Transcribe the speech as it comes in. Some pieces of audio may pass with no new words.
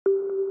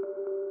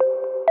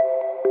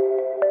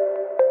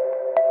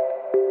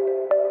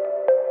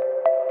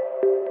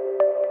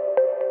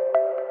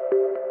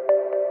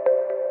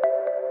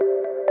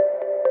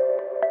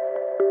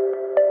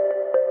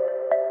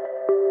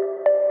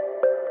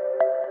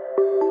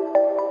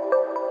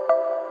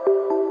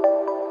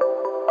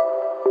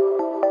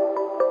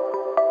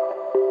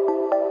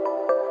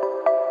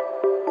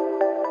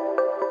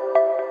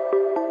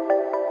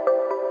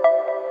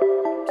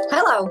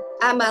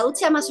I'm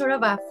Lucia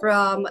Masarova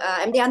from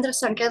MD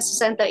Anderson Cancer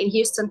Center in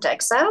Houston,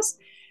 Texas.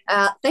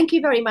 Thank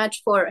you very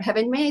much for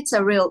having me. It's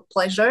a real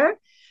pleasure.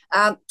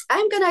 I'm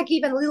going to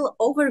give a little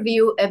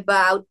overview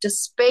about the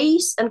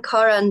space and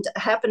current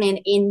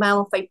happening in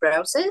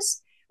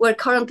myelofibrosis, where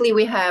currently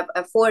we have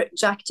a 4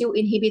 JAK2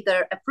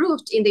 inhibitor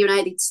approved in the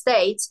United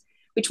States,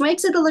 which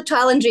makes it a little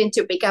challenging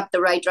to pick up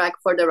the right drug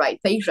for the right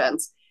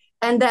patients.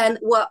 And then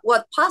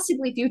what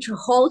possibly future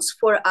holds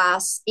for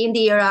us in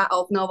the era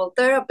of novel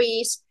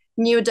therapies,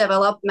 new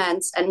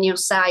developments, and new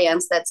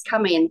science that's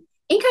coming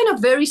in kind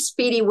of very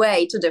speedy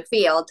way to the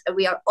field.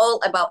 We are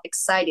all about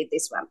excited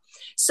this one.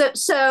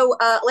 So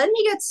let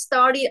me get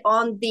started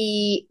on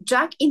the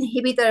JAK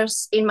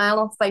inhibitors in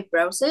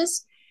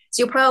myelofibrosis.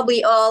 So you're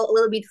probably all a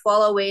little bit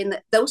following.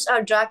 Those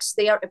are JAKs.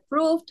 They are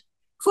approved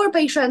for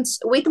patients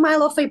with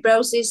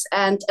myelofibrosis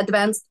and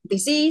advanced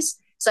disease,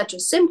 such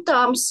as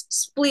symptoms,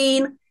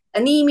 spleen,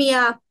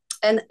 anemia,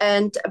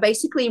 and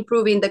basically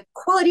improving the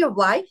quality of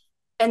life.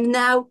 And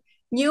now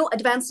new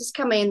advances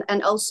come in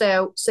and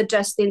also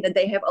suggesting that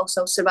they have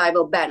also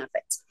survival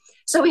benefits.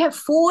 So we have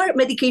 4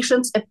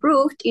 medications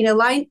approved in a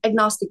line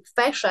agnostic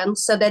fashion.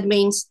 So that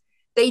means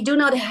they do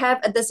not have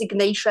a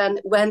designation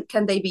when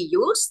can they be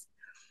used.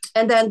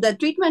 And then the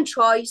treatment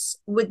choice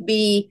would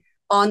be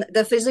on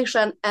the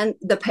physician and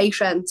the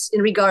patients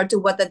in regard to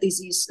what the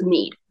disease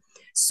need.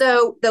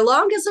 So the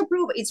longest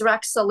approved is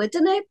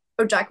ruxolitinib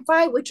or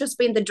Jakafi, which has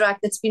been the drug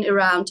that's been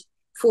around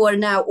for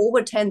now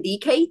over 10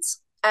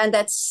 decades. And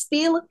that's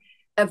still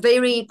a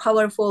very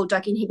powerful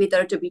JAK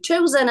inhibitor to be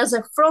chosen as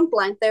a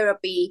frontline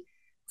therapy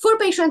for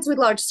patients with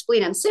large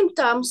spleen and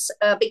symptoms,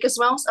 because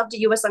most of the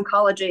US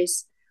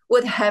oncologists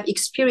would have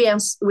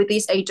experience with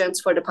these agents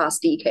for the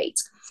past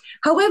decades.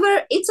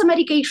 However, it's a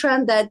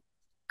medication that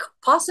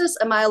causes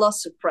a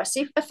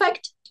myelosuppressive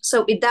effect.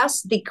 So it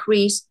does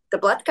decrease the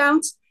blood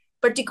counts,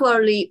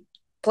 particularly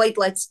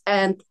platelets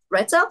and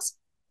red cells,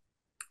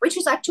 which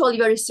is actually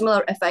very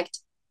similar effect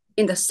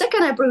in the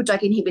second approved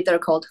JAK inhibitor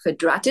called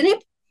fedratinib.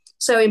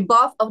 So in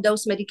both of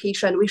those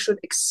medications, we should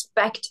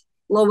expect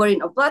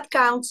lowering of blood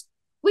counts,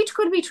 which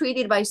could be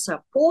treated by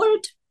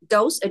support,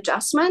 dose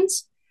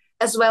adjustments,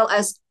 as well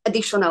as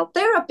additional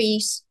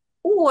therapies,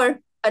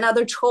 or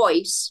another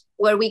choice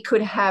where we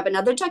could have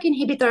another JAK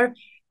inhibitor,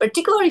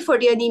 particularly for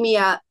the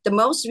anemia, the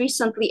most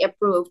recently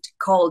approved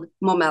called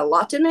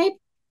momelotinib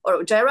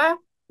or Ojera,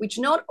 which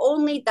not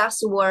only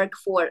does work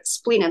for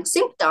spleen and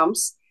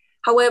symptoms,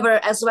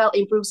 however, as well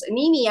improves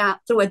anemia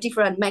through a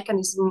different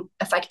mechanism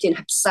affecting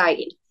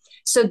hepcidin.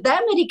 So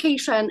that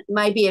medication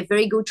might be a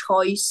very good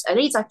choice, and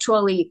it's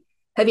actually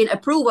having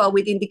approval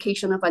with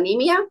indication of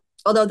anemia,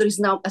 although there is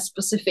not a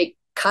specific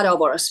cutoff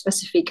or a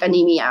specific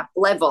anemia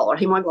level or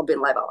hemoglobin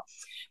level.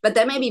 But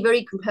that may be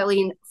very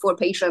compelling for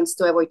patients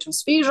to avoid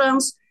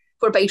transfusions,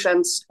 for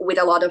patients with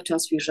a lot of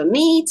transfusion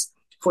needs,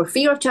 for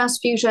fear of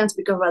transfusions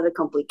because of other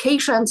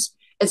complications,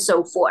 and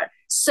so forth.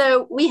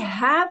 So we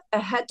have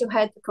a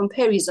head-to-head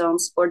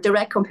comparisons or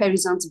direct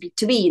comparisons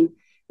between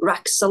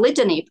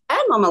ruxolitinib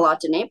and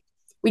momelotinib,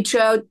 which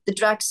showed the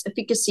drug's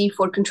efficacy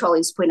for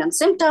controlling spleen and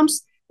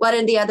symptoms, one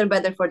and the other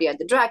better for the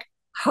other drug.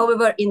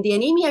 However, in the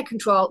anemia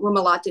control,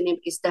 momelotinib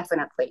is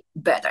definitely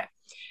better.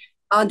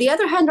 On the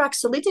other hand,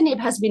 ruxolitinib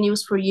has been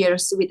used for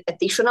years with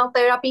additional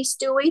therapies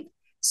to it,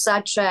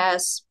 such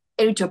as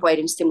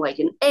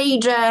erythropoietin-stimulating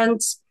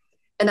agents,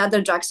 and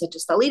other drugs such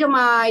as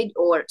thalidomide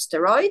or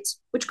steroids,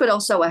 which could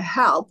also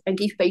help and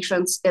give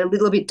patients a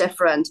little bit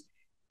different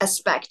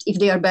aspect if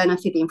they are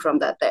benefiting from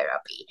that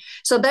therapy.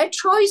 So that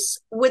choice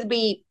would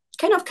be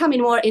kind of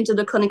coming more into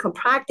the clinical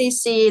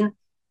practice in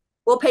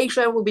what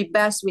patient will be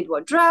best with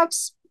what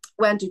drugs,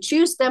 when to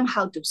choose them,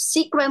 how to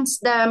sequence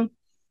them,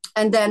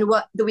 and then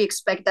what do we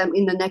expect them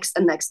in the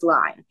next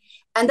line.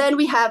 And then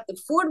we have the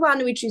 4th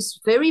one, which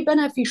is very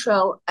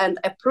beneficial and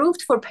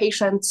approved for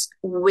patients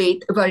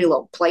with very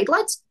low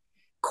platelets,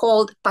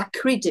 called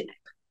pacritinib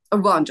or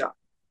Vonjo.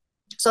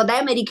 So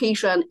that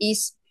medication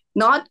is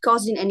not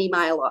causing any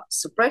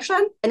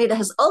myelosuppression, and it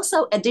has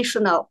also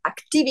additional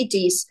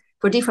activities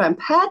for different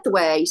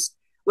pathways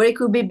where it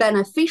could be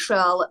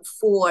beneficial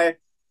for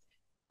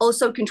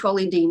also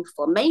controlling the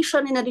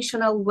inflammation in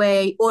additional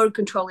way or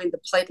controlling the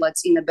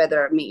platelets in a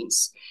better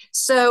means.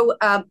 So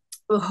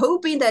we're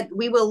hoping that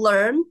we will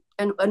learn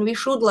and we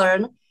should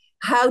learn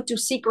how to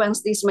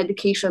sequence these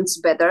medications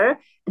better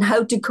and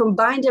how to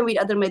combine them with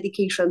other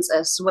medications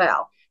as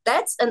well.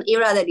 That's an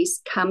era that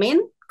is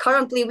coming.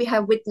 Currently, we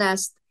have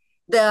witnessed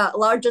the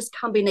largest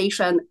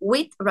combination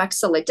with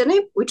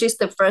ruxolitinib, which is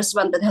the first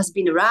one that has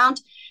been around.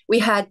 We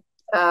had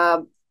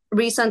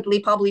recently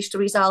published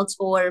results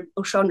or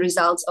shown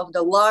results of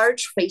the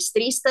large phase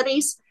 3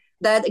 studies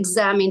that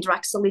examined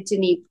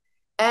ruxolitinib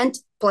and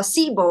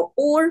placebo,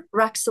 or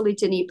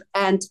ruxolitinib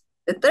and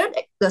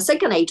the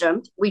second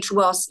agent, which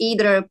was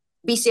either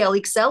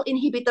BCL-XL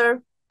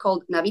inhibitor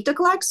called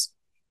navitoclax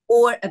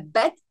or a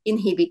BET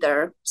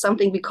inhibitor,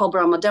 something we call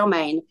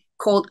bromodomain,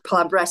 called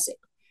pelabresib.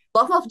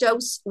 Both of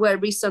those were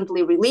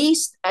recently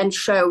released and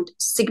showed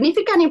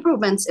significant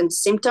improvements in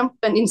symptom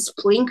and in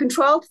spleen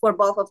control for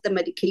both of the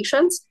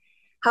medications.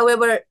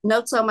 However,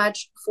 not so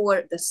much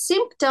for the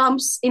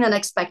symptoms in an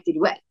expected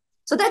way.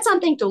 So that's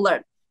something to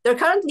learn. There are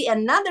currently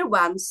another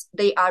ones,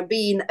 they are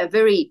being a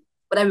very,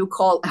 what I would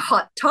call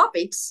hot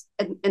topics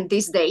in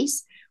these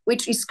days,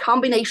 which is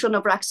combination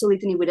of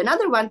ruxolitinib with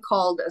another one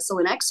called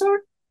selinexor,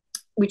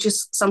 which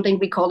is something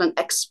we call an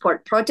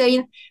export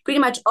protein. Pretty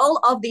much all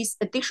of these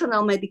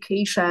additional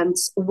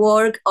medications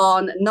work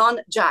on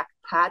non-JAK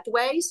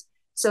pathways.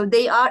 So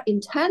they are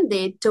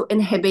intended to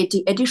inhibit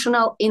the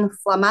additional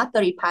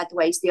inflammatory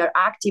pathways they are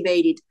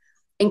activated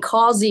and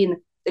causing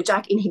the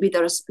JAK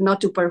inhibitors not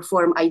to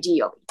perform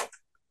ideally.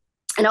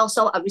 And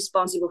also are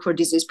responsible for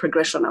disease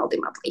progression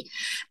ultimately.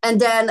 And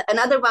then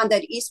another one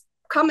that is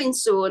coming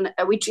soon,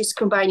 which is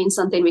combining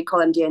something we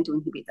call MDM2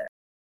 inhibitor.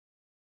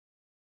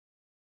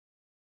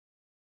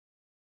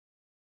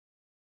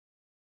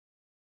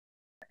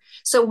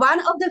 So one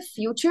of the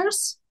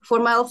futures for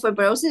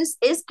myelofibrosis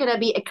is going to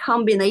be a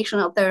combination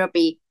of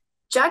therapy,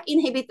 JAK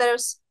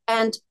inhibitors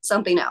and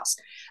something else.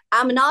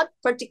 I'm not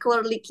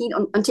particularly keen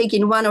on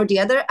taking one or the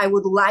other. I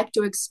would like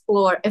to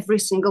explore every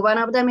single one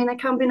of them in a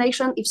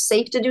combination, if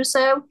safe to do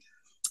so.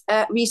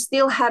 We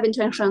still have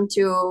intention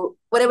to,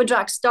 whatever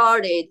drug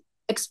started,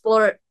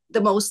 explore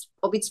the most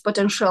of its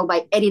potential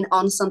by adding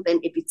on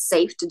something if it's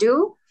safe to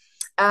do.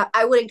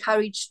 I would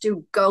encourage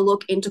to go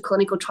look into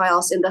clinical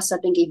trials in the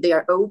setting if they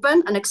are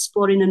open and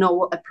exploring the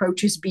novel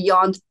approaches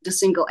beyond the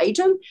single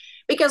agent,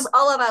 because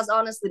all of us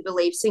honestly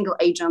believe single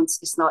agents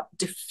is not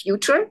the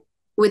future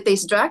with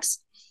these drugs.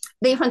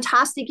 They're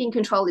fantastic in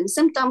controlling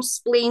symptoms,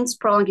 spleens,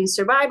 prolonging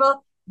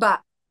survival, but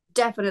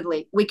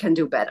definitely we can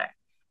do better.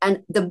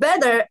 And the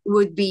better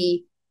would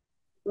be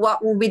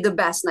what would be the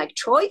best next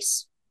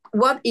choice?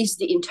 What is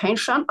the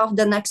intention of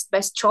the next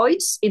best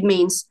choice? It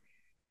means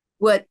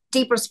what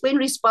deeper spleen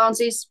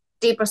responses,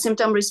 deeper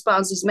symptom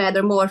responses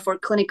matter more for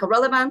clinical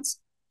relevance,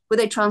 would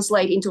they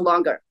translate into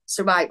longer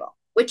survival,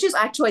 which is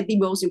actually the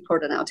most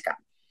important outcome.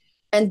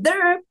 And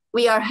there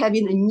we are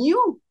having a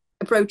new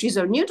approaches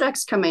or new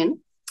drugs come in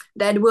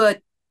that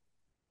would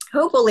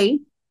hopefully,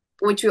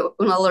 which we'll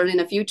learn in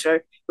the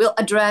future, will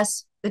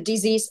address the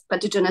disease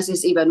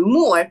pathogenesis even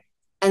more,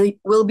 and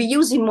we'll be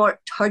using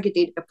more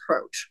targeted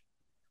approach.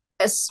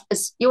 As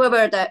you're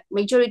aware, the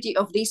majority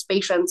of these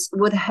patients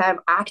would have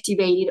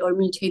activated or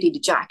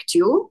mutated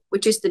JAK2,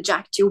 which is the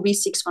JAK2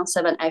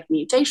 V617F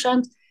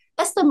mutation,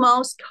 as the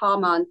most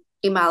common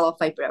in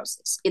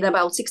myelofibrosis in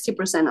about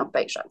 60% of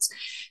patients.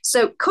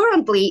 So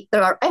currently,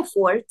 there are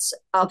efforts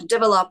of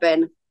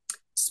developing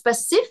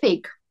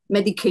specific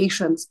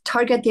medications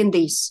targeting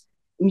this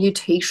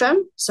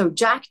mutation, so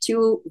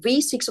JAK2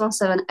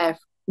 V617F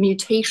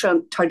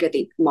mutation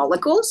targeted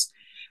molecules,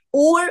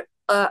 or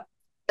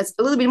it's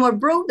a little bit more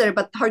broader,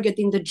 but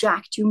targeting the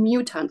JAK2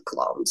 mutant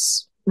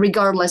clones,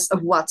 regardless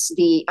of what's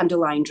the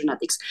underlying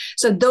genetics.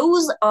 So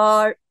those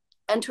are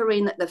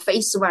entering the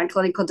phase 1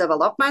 clinical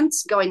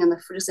developments, going in the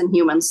first in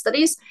human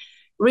studies.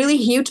 Really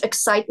huge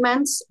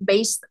excitements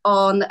based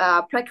on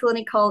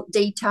preclinical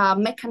data,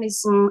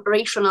 mechanism,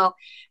 rationale,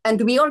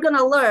 and we are going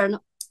to learn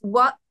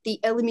what the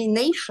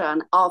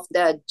elimination of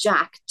the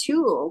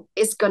JAK2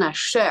 is going to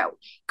show.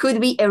 Could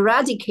we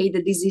eradicate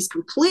the disease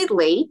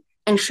completely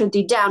and shut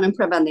it down and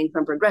prevent it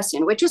from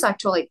progressing, which is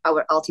actually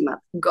our ultimate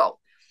goal.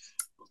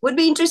 Would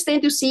be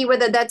interesting to see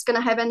whether that's going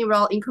to have any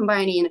role in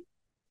combining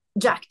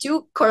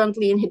JAK2,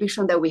 currently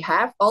inhibition that we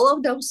have. All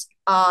of those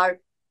are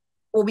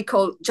what we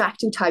call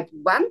JAK2 type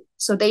 1,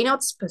 so they're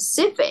not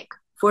specific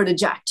for the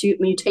JAK2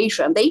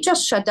 mutation. They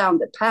just shut down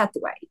the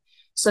pathway.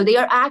 So they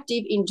are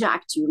active in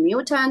JAK2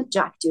 mutant,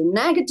 JAK2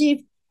 negative,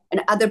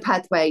 and other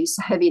pathways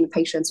having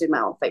patients with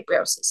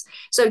myelofibrosis.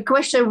 So the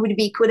question would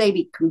be, could they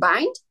be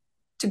combined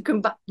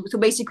to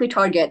basically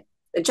target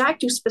the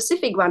JAK2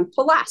 specific one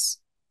plus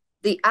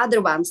the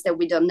other ones that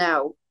we don't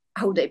know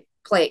how they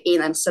play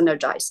in and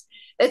synergize?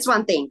 That's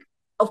one thing.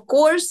 Of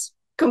course,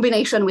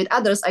 combination with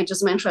others I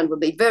just mentioned would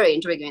be very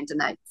intriguing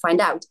to find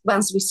out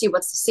once we see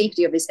what's the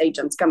safety of these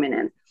agents coming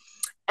in.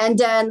 And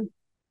then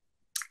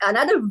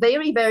another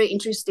very, very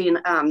interesting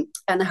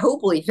and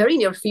hopefully very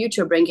near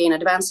future bringing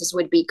advances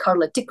would be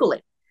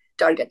carleticulin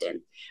targeting,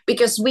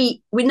 because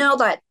we know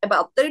that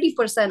about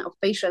 30% of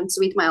patients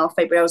with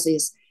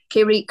myelofibrosis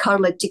carry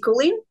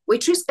carleticulin,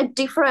 which is a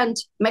different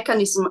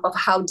mechanism of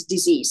how the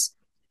disease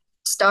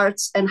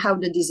starts and how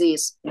the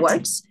disease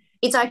works.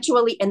 It's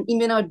actually an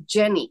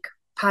immunogenic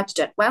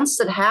pathogen. Once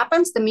that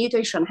happens, the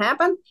mutation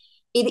happens,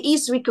 it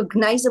is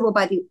recognizable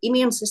by the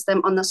immune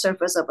system on the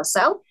surface of a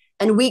cell.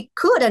 And we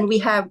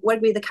have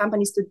worked with the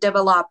companies to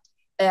develop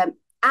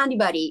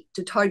antibody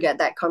to target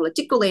that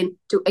carleticulin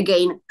to,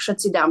 again,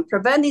 shut it down,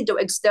 prevent it to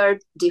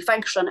exert the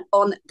function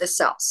on the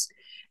cells.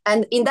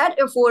 And in that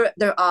effort,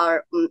 there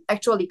are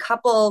actually a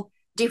couple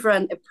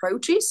different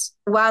approaches.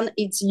 One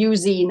is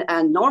using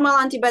a normal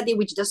antibody,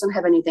 which doesn't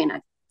have anything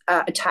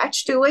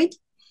attached to it.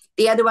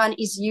 The other one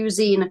is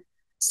using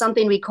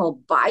something we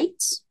call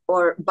BiTEs,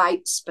 or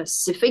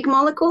BiTE-specific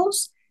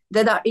molecules,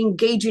 that are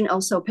engaging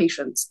also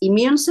patients'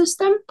 immune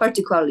system,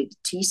 particularly the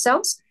T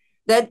cells.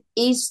 That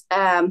is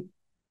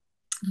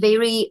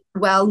very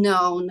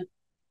well-known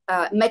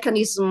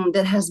mechanism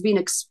that has been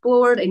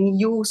explored and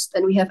used,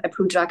 and we have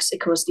approved drugs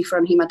across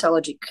different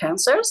hematologic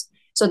cancers.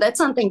 So that's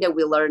something that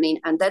we're learning,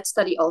 and that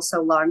study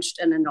also launched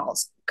and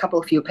enrolls a couple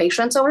of few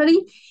patients already.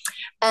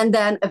 And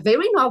then a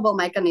very novel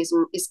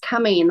mechanism is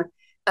coming,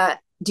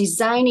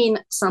 designing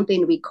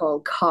something we call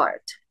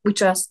CART,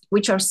 which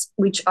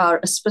are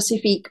a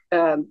specific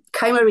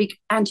chimeric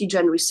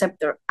antigen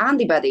receptor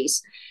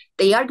antibodies.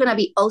 They are going to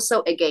be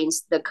also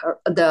against the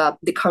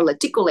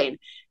carleticulin,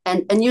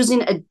 and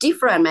using a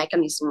different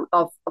mechanism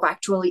of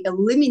actually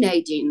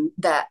eliminating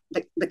the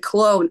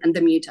clone and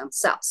the mutant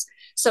cells.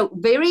 So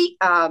very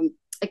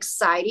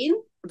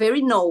exciting,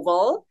 very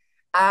novel.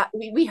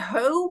 We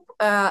hope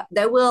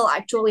that will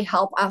actually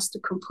help us to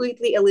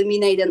completely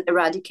eliminate and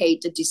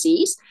eradicate the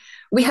disease.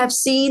 We have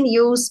seen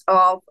use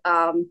of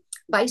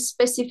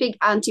bispecific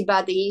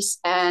antibodies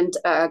and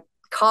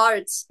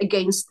CARTs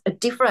against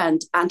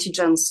different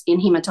antigens in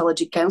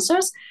hematologic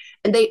cancers,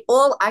 and they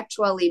all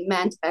actually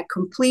meant a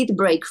complete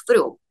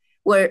breakthrough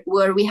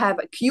where we have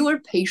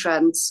cured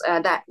patients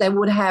that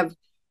would have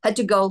had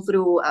to go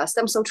through a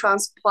stem cell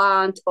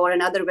transplant or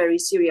another very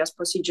serious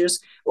procedures,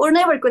 or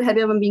never could have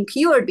even been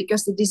cured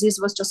because the disease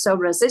was just so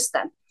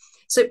resistant.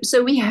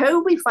 So we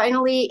hope we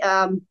finally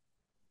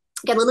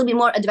get a little bit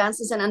more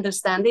advances and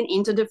understanding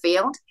into the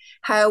field,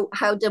 how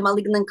the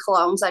malignant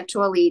clones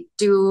actually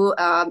do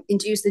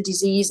induce the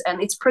disease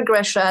and its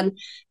progression,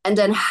 and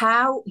then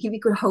how we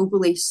could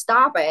hopefully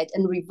stop it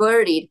and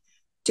revert it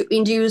to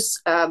induce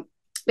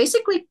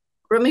basically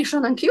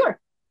remission and cure.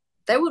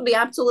 That would be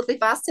absolutely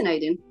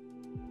fascinating.